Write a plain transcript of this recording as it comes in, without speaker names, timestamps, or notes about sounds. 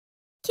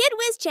Kid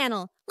Wiz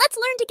channel. Let's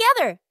learn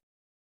together.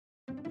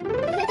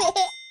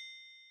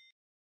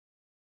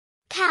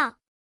 Cow.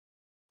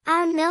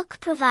 Our milk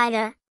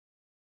provider.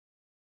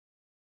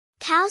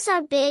 Cows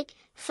are big,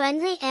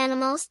 friendly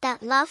animals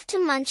that love to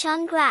munch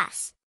on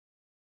grass.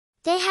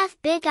 They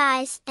have big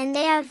eyes and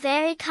they are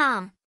very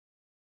calm.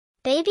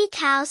 Baby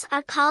cows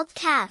are called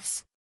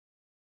calves.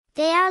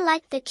 They are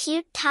like the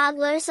cute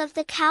toddlers of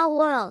the cow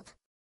world.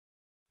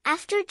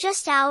 After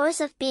just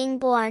hours of being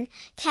born,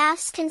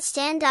 calves can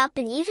stand up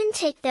and even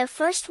take their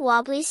first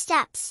wobbly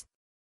steps.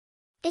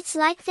 It's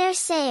like they're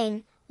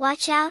saying,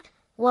 "Watch out,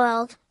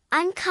 world,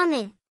 I'm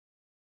coming."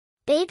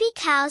 Baby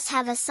cows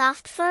have a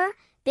soft fur,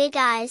 big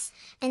eyes,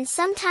 and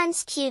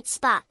sometimes cute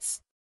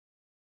spots.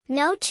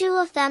 No two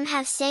of them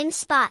have same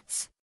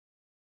spots.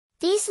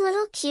 These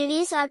little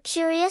cuties are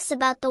curious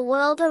about the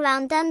world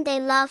around them. They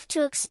love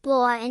to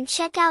explore and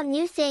check out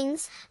new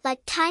things,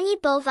 like tiny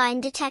bovine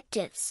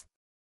detectives.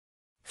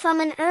 From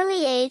an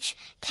early age,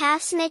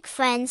 calves make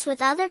friends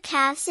with other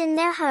calves in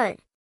their herd.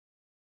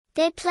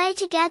 They play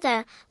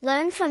together,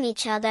 learn from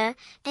each other,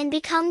 and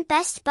become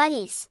best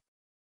buddies.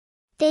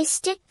 They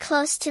stick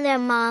close to their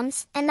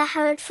moms and the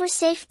herd for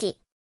safety.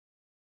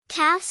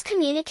 Calves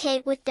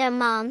communicate with their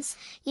moms,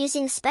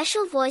 using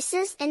special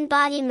voices and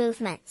body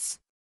movements.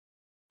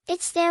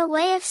 It's their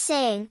way of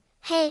saying,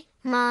 "Hey,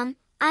 Mom,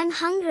 I'm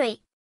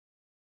hungry."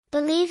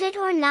 Believe it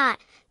or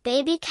not,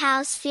 baby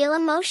cows feel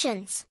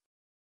emotions.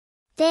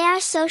 They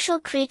are social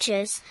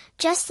creatures,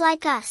 just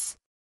like us.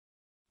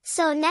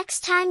 So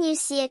next time you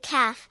see a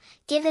calf,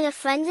 give it a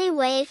friendly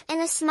wave and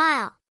a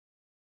smile.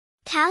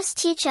 Cows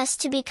teach us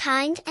to be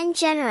kind and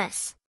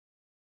generous.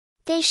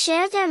 They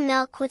share their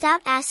milk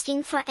without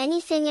asking for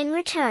anything in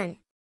return.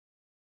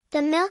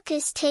 The milk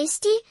is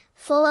tasty,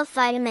 full of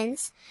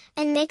vitamins,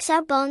 and makes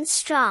our bones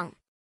strong.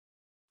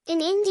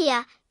 In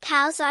India,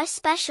 cows are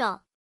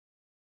special.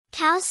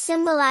 Cows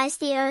symbolize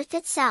the earth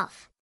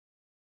itself.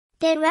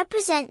 They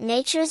represent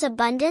nature's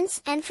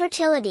abundance and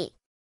fertility.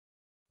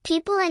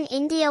 People in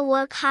India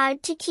work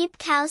hard to keep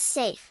cows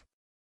safe.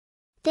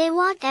 They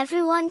want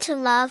everyone to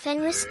love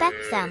and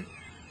respect them.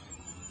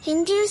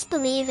 Hindus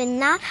believe in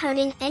not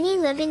hurting any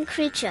living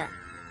creature.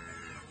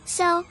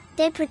 So,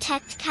 they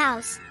protect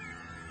cows.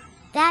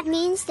 That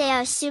means they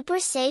are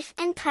super safe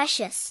and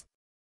precious.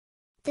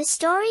 The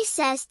story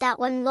says that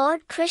when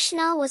Lord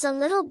Krishna was a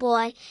little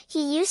boy,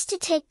 he used to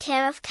take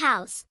care of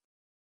cows.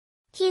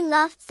 He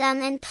loved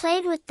them and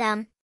played with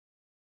them.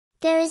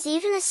 There is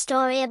even a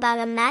story about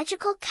a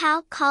magical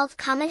cow called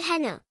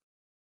Kamadhenu.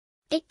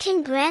 It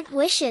can grant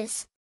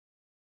wishes.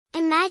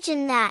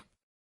 Imagine that.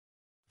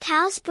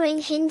 Cows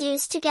bring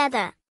Hindus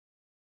together.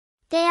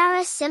 They are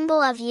a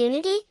symbol of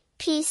unity,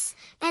 peace,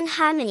 and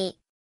harmony.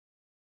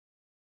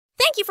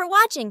 Thank you for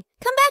watching.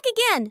 Come back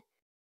again.